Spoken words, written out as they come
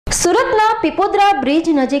સુરતના પીપોદરા બ્રિજ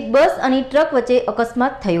નજીક બસ અને ટ્રક વચ્ચે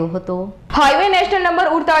અકસ્માત થયો હતો। હાઈવે નેશનલ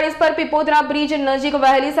નંબર 48 પર પીપોદરા બ્રિજ નજીક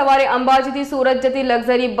વહેલી સવારે અંબાજીથી સુરત જતી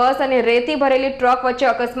લક્ઝરી બસ અને રેતી ભરેલી ટ્રક વચ્ચે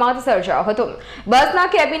અકસ્માત સર્જાયો હતો। બસના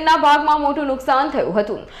કેબિનના ભાગમાં મોટું નુકસાન થયું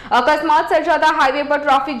હતું। અકસ્માત સર્જાતા હાઈવે પર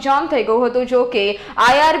ટ્રાફિક જામ થઈ ગયો હતો। જો કે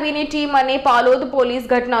આઈઆરબીની ટીમ અને પાલોદ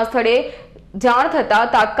પોલીસ ઘટના સ્થળે જાણ થતા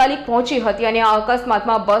તાત્કાલિક પહોંચી હતી અને આ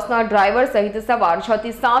અકસ્માતમાં બસના ડ્રાઈવર સહિત સવાર 6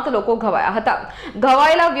 થી 7 લોકો ઘવાયા હતા।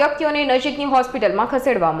 ઘવાયેલા વ્યક્તિઓને નજીકની હોસ્પિટલમાં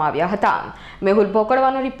ખસેડવામાં આવ્યા હતા। મેહુલ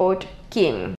ભોકડવાનો રિપોર્ટ કેમ।